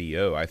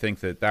 3DO. I think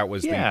that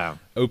was Yeah.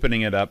 the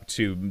opening it up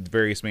to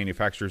various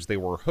manufacturers. They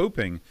were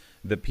hoping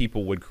that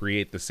people would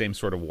create the same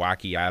sort of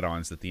wacky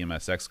add-ons that the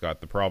MSX got.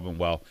 The problem,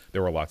 well,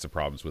 there were lots of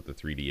problems with the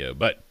 3DO,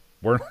 but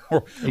we'll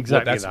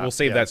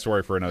save that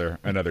story for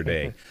another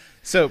day.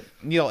 So,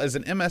 Neil, as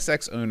an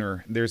MSX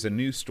owner, there's a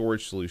new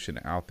storage solution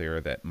out there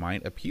that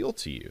might appeal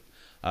to you.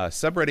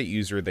 Subreddit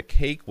user The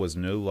Cake Was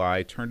No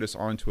Lie turned us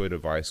onto a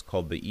device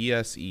called the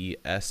ESE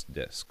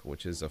S-Disk,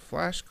 which is a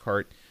flash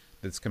cart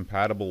that's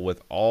compatible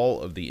with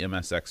all of the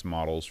MSX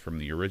models from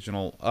the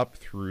original up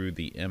through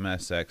the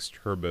MSX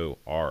Turbo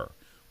R,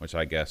 which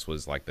I guess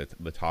was like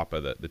the top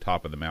of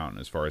the mountain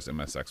as far as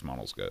MSX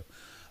models go.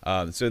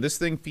 So this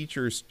thing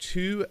features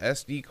 2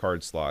 SD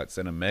card slots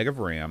and a meg of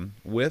RAM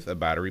with a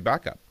battery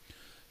backup.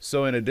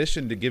 So in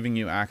addition to giving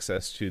you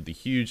access to the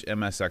huge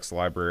MSX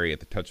library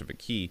at the touch of a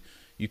key,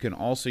 you can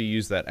also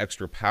use that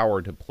extra power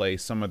to play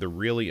some of the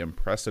really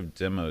impressive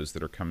demos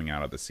that are coming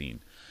out of the scene.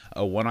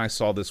 One I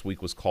saw this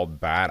week was called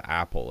Bad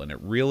Apple, and it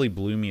really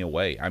blew me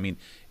away. I mean,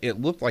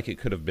 it looked like it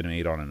could have been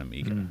made on an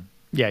Amiga.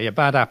 Yeah,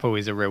 Bad Apple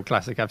is a real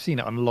classic. I've seen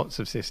it on lots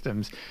of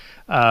systems.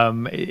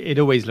 It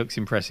always looks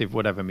impressive,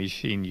 whatever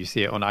machine you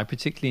see it on. I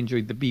particularly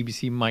enjoyed the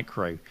BBC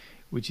Micro,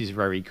 which is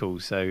very cool.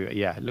 So,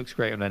 yeah, it looks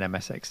great on an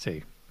MSX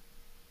too.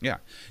 Yeah.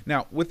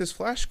 Now, with this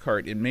flash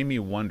cart, it made me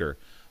wonder,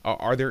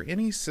 are there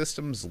any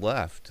systems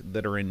left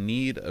that are in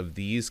need of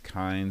these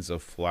kinds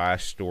of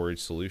flash storage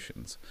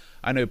solutions?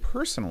 I know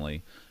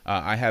personally,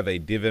 I have a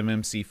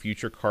DivMMC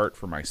Future cart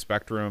for my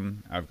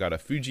Spectrum. I've got a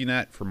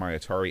Fujinet for my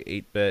Atari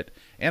 8-bit,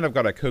 and I've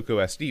got a Coco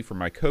SD for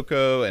my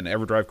Coco, and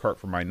EverDrive cart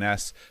for my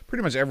NES.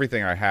 Pretty much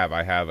everything I have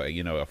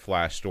a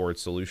flash storage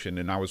solution.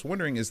 And I was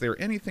wondering, is there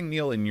anything,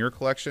 Neil, in your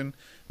collection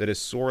that is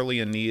sorely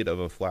in need of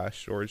a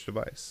flash storage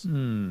device?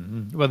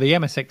 Well, the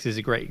MSX is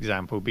a great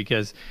example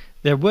because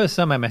there were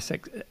some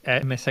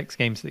MSX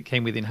games that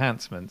came with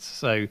enhancements.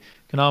 So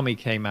Konami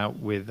came out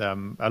with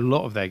a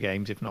lot of their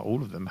games, if not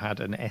all of them,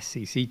 had an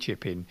SCC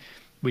chip in,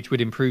 which would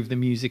improve the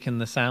music and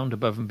the sound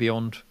above and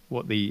beyond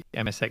what the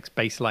MSX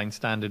baseline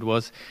standard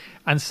was.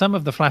 And some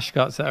of the flash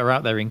carts that are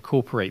out there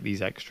incorporate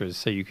these extras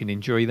so you can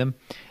enjoy them.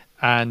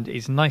 And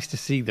it's nice to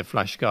see the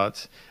flash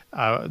carts.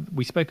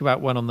 We spoke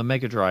about one on the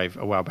Mega Drive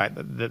a while back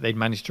that they'd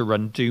managed to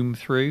run Doom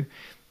through.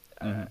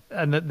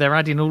 And that they're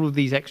adding all of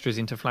these extras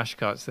into flash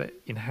carts that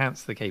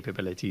enhance the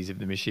capabilities of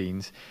the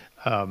machines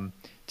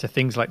to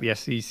things like the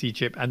SCC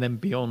chip and then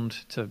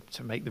beyond to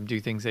make them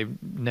do things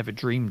they've never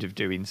dreamed of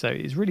doing. So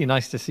it's really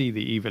nice to see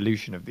the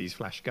evolution of these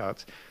flash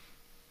carts.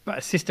 But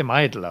a system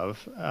I'd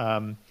love,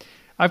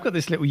 I've got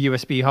this little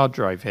USB hard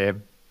drive here.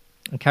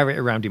 I carry it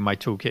around in my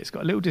toolkit. It's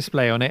got a little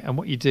display on it, and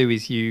what you do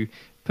is you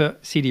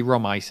put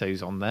CD-ROM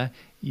ISOs on there.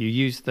 You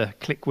use the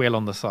click wheel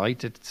on the side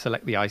to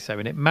select the ISO,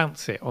 and it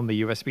mounts it on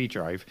the USB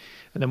drive.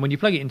 And then when you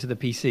plug it into the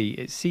PC,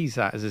 it sees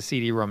that as a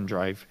CD-ROM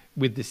drive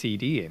with the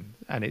CD in,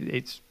 and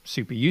it's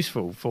super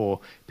useful for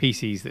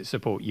PCs that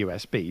support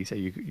USB. So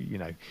you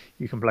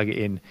can plug it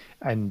in,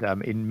 and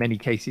in many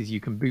cases you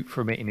can boot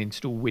from it and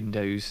install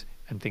Windows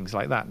and things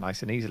like that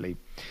nice and easily.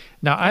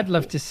 Now, I'd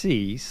love to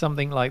see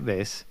something like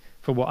this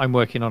for what I'm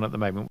working on at the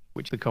moment,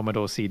 which is the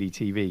Commodore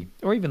CD-TV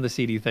or even the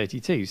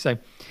CD32. So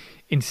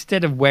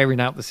instead of wearing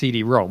out the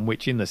CD-ROM,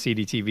 which in the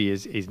CD-TV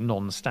is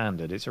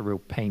non-standard, it's a real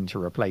pain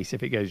to replace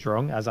if it goes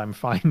wrong, as I'm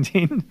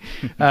finding.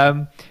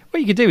 What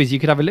you could do is you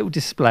could have a little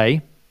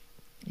display.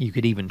 You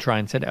could even try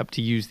and set it up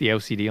to use the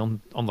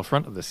LCD on the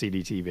front of the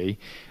CD-TV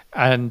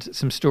and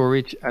some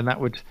storage, and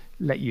that would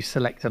let you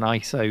select an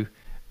ISO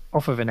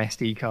off of an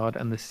SD card,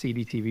 and the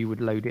CD-TV would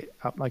load it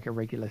up like a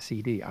regular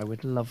CD. I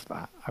would love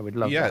that. I would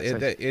love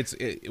that.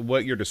 Yeah,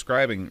 what you're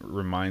describing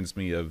reminds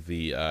me of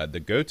the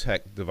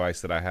Gotek device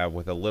that I have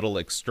with a little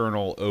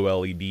external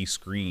OLED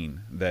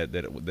screen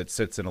that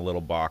sits in a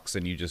little box,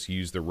 and you just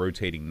use the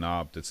rotating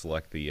knob to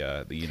select the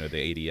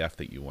ADF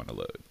that you want to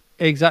load.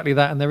 Exactly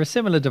that, and there are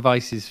similar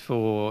devices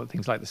for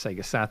things like the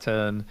Sega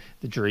Saturn,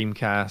 the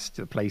Dreamcast,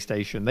 the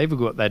PlayStation. They've all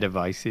got their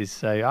devices.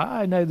 So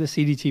I know the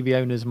CD-TV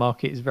owners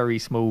market is very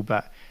small,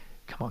 but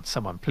come on,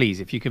 someone, please,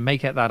 if you can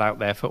make that out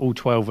there for all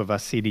 12 of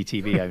us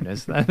CD-TV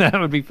owners, that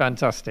would be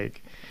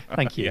fantastic.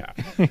 Thank you.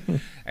 Yeah.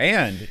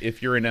 And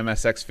if you're an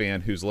MSX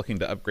fan who's looking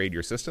to upgrade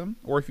your system,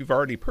 or if you've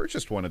already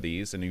purchased one of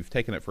these and you've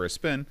taken it for a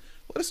spin,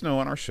 let us know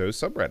on our show's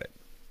subreddit.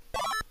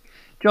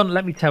 John,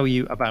 let me tell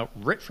you about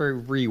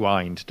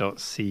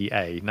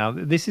RetroRewind.ca. Now,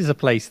 this is a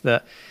place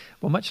that,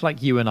 well, much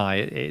like you and I,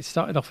 it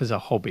started off as a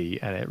hobby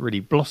and it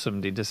really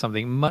blossomed into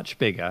something much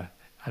bigger.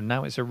 And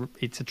now it's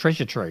a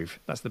treasure trove.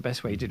 That's the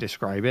best way to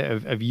describe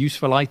it, of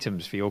useful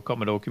items for your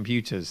Commodore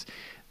computers.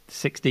 The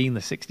 16,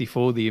 the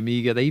 64, the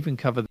Amiga, they even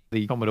cover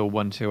the Commodore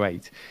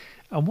 128.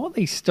 And what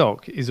they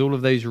stock is all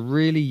of those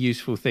really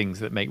useful things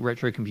that make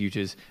retro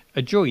computers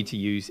a joy to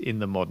use in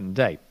the modern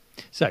day.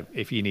 So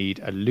if you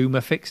need a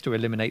Luma fix to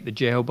eliminate the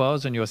jail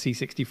bars on your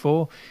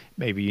C64,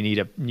 maybe you need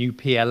a new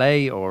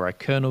PLA or a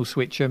kernel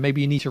switcher,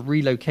 maybe you need to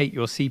relocate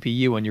your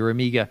CPU on your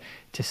Amiga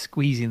to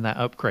squeeze in that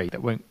upgrade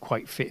that won't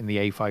quite fit in the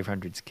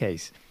A500's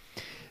case.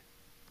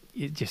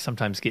 It just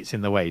sometimes gets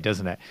in the way,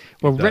 doesn't it?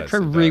 Well,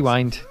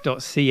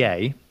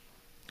 RetroRewind.ca,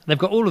 they've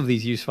got all of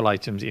these useful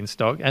items in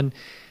stock, and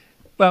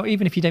well,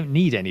 even if you don't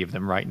need any of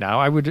them right now,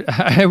 I would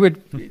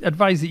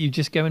advise that you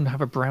just go and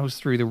have a browse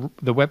through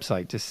the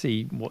website to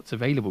see what's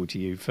available to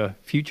you for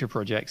future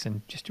projects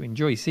and just to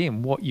enjoy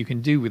seeing what you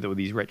can do with all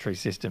these retro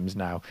systems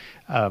now.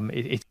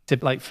 It's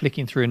like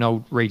flicking through an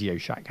old Radio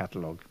Shack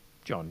catalog,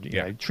 John. You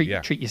know,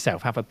 treat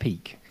yourself, have a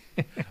peek.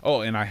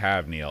 Oh, and I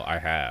have, Neil. I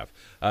have.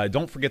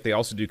 Don't forget they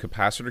also do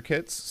capacitor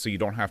kits, so you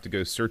don't have to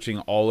go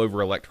searching all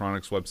over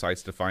electronics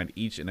websites to find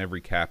each and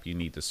every cap you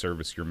need to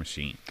service your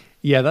machine.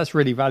 Yeah, that's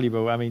really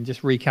valuable. I mean,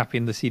 just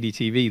recapping the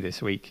CD-TV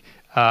this week,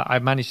 I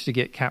managed to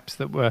get caps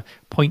that were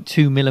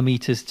 0.2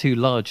 millimeters too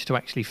large to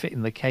actually fit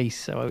in the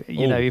case. So,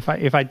 you know, if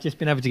I'd just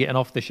been able to get an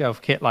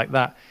off-the-shelf kit like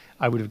that,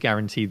 I would have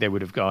guaranteed they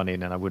would have gone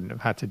in and I wouldn't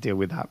have had to deal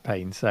with that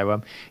pain.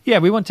 So, yeah,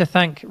 we want to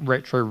thank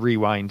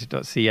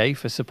RetroRewind.ca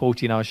for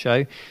supporting our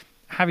show,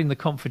 having the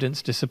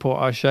confidence to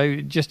support our show,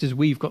 just as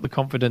we've got the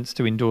confidence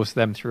to endorse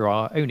them through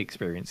our own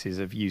experiences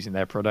of using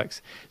their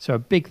products. So a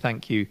big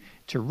thank you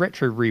to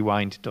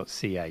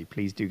RetroRewind.ca.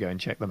 Please do go and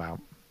check them out.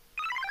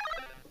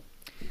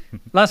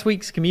 Last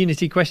week's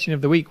community question of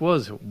the week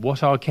was,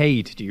 what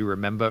arcade do you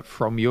remember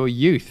from your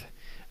youth?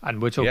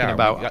 And we're talking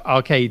about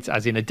arcades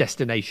as in a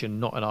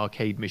destination, not an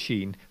arcade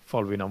machine,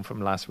 following on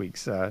from last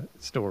week's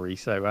story.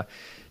 So,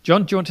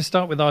 John, do you want to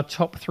start with our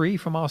top 3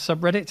 from our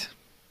subreddit?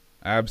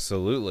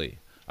 Absolutely.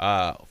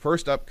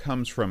 First up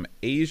comes from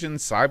Asian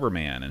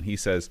Cyberman, and he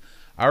says,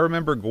 I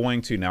remember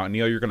going to, now,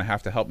 Neil, you're going to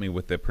have to help me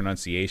with the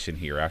pronunciation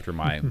here after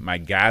my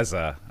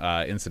Gaza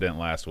incident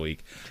last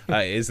week.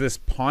 Is this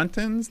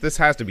Pontins? This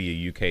has to be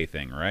a UK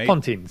thing, right?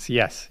 Pontins,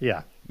 yes,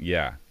 yeah.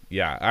 Yeah.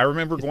 I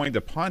remember going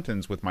to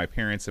Pontins with my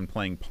parents and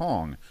playing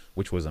Pong,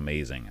 which was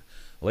amazing.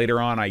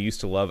 Later on, I used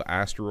to love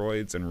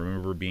asteroids and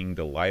remember being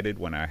delighted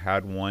when I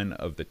had one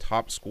of the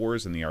top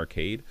scores in the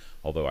arcade,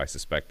 although I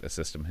suspect the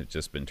system had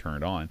just been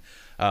turned on.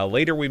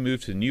 Later, we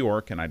moved to New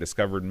York, and I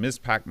discovered Ms.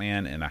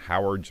 Pac-Man in a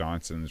Howard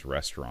Johnson's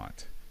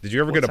restaurant. Did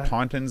you ever go to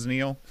Pontins,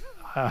 Neil?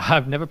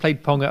 I've never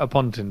played Pong at a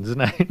Pontins,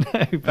 no,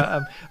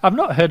 but I've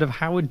not heard of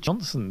Howard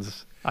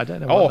Johnson's. I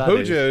don't know what that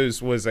Hojo's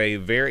is. was a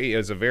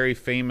very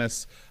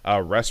famous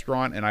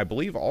restaurant, and I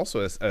believe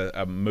also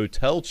a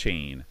motel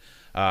chain.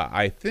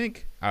 I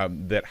think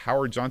that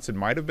Howard Johnson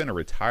might have been a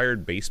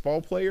retired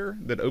baseball player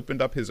that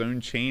opened up his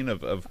own chain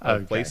of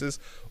places,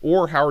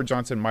 or Howard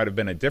Johnson might have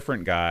been a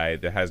different guy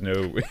that has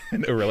no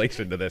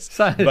relation to this.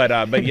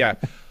 But yeah,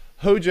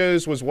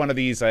 Hojo's was one of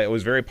these. It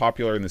was very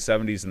popular in the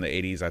 70s and the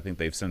 80s. I think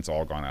they've since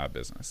all gone out of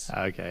business.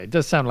 Okay, it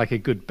does sound like a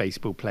good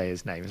baseball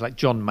player's name. It's like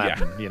John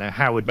Madden, you know,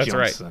 Howard That's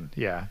Johnson.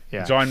 Right.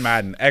 Yeah. John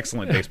Madden,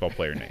 excellent baseball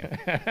player name.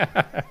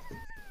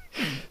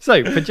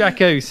 So,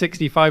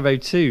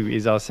 Pajako6502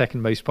 is our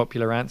second most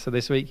popular answer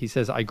this week. He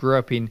says, I grew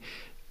up in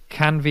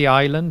Canvey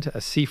Island,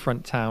 a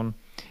seafront town,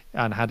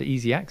 and had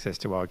easy access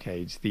to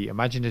arcades. The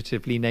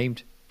imaginatively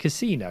named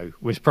Casino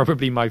was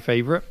probably my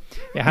favourite.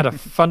 It had a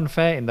fun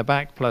fair in the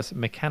back, plus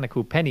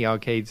mechanical penny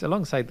arcades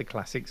alongside the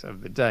classics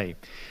of the day.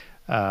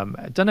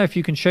 I don't know if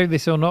you can show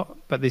this or not,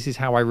 but this is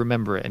how I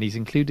remember it. And he's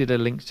included a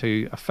link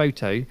to a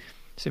photo.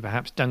 So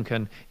perhaps,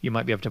 Duncan, you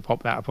might be able to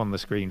pop that up on the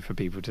screen for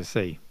people to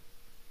see.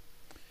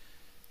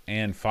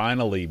 And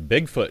finally,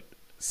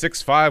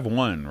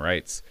 Bigfoot651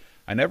 writes,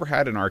 I never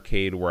had an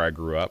arcade where I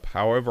grew up.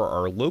 However,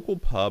 our local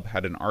pub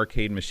had an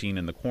arcade machine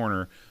in the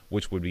corner,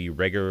 which would be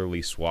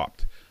regularly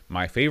swapped.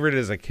 My favorite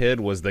as a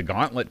kid was the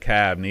Gauntlet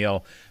Cab,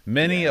 Neil.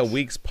 Many a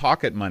week's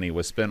pocket money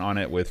was spent on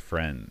it with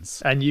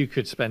friends. And you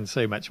could spend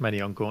so much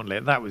money on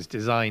Gauntlet. That was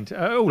designed,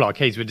 all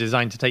arcades were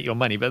designed to take your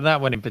money, but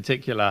that one in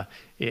particular,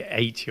 it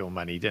ate your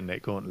money, didn't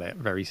it, Gauntlet?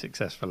 Very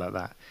successful at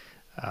that.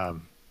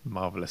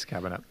 Marvelous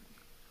cabinet.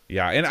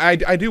 Yeah, and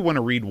I do want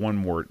to read one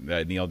more,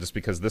 Neil, just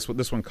because this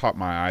one caught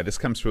my eye. This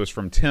comes to us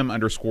from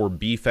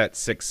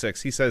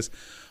Tim_BFET66. He says,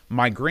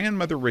 my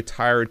grandmother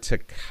retired to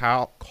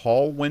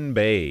Colwyn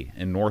Bay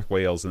in North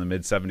Wales in the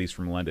mid-70s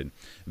from London.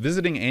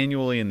 Visiting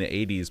annually in the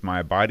 80s, my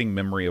abiding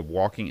memory of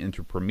walking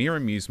into Premier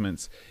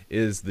Amusements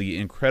is the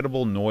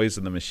incredible noise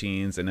of the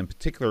machines, and in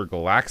particular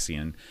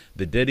Galaxian,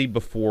 the ditty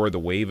before the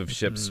wave of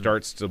ships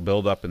starts to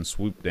build up and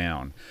swoop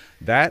down.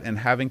 That and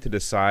having to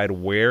decide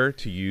where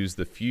to use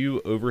the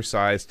few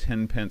oversized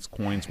 10-pence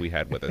coins we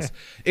had with us.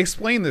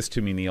 Explain this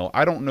to me, Neil.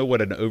 I don't know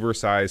what an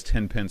oversized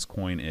 10-pence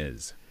coin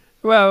is.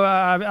 Well,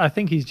 I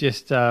think he's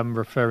just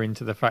referring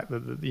to the fact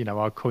that, you know,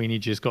 our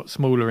coinage has got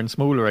smaller and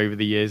smaller over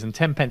the years, and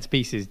 10-pence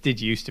pieces did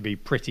used to be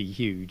pretty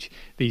huge.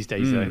 These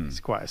days,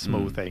 it's quite a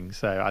small thing.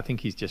 So I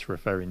think he's just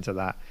referring to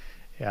that.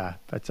 Yeah,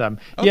 but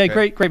yeah,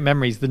 great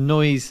memories. The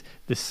noise,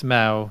 the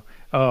smell.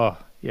 Oh,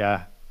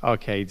 yeah,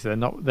 arcades. They're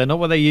not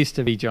what they used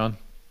to be, John.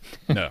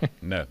 No,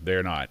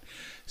 they're not.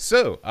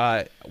 So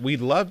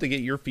we'd love to get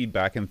your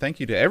feedback, and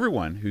thank you to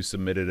everyone who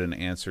submitted an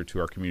answer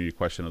to our community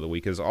question of the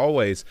week. As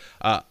always,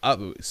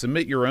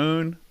 submit your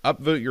own,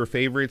 upvote your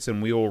favorites,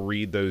 and we will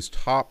read those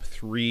top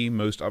 3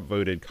 most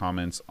upvoted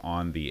comments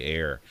on the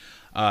air.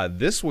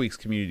 This week's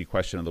community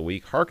question of the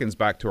week harkens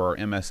back to our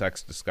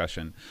MSX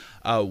discussion.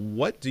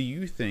 What do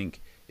you think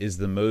is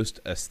the most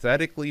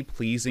aesthetically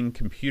pleasing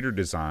computer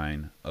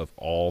design of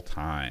all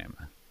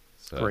time?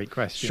 So great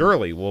question.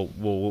 Surely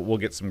we'll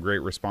get some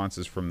great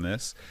responses from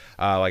this.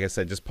 Like I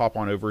said, just pop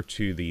on over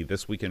to the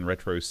This Week in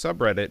Retro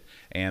subreddit,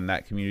 and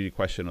that community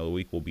question of the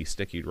week will be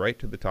stickied right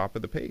to the top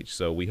of the page.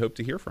 So we hope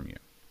to hear from you.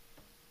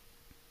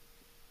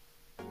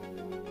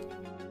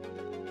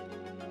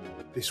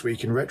 This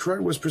Week in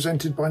Retro was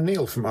presented by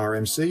Neil from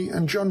RMC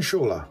and John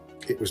Schaller.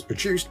 It was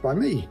produced by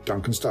me,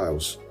 Duncan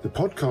Stiles. The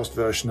podcast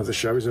version of the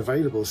show is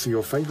available through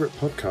your favourite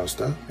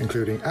podcaster,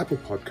 including Apple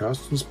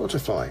Podcasts and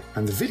Spotify,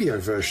 and the video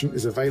version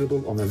is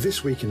available on the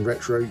This Week in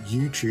Retro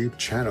YouTube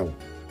channel.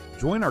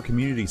 Join our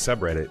community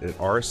subreddit at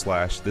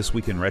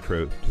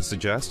r/thisweekinretro to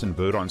suggest and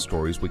vote on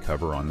stories we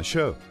cover on the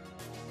show.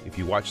 If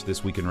you watch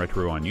This Week in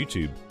Retro on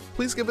YouTube,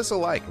 please give us a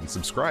like and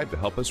subscribe to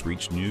help us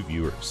reach new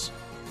viewers.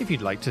 If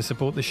you'd like to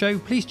support the show,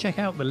 please check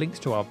out the links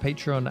to our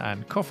Patreon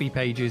and Ko-fi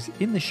pages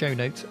in the show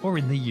notes or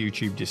in the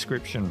YouTube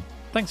description.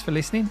 Thanks for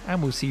listening,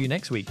 and we'll see you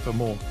next week for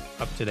more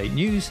up-to-date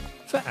news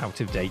for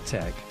out-of-date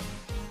tech.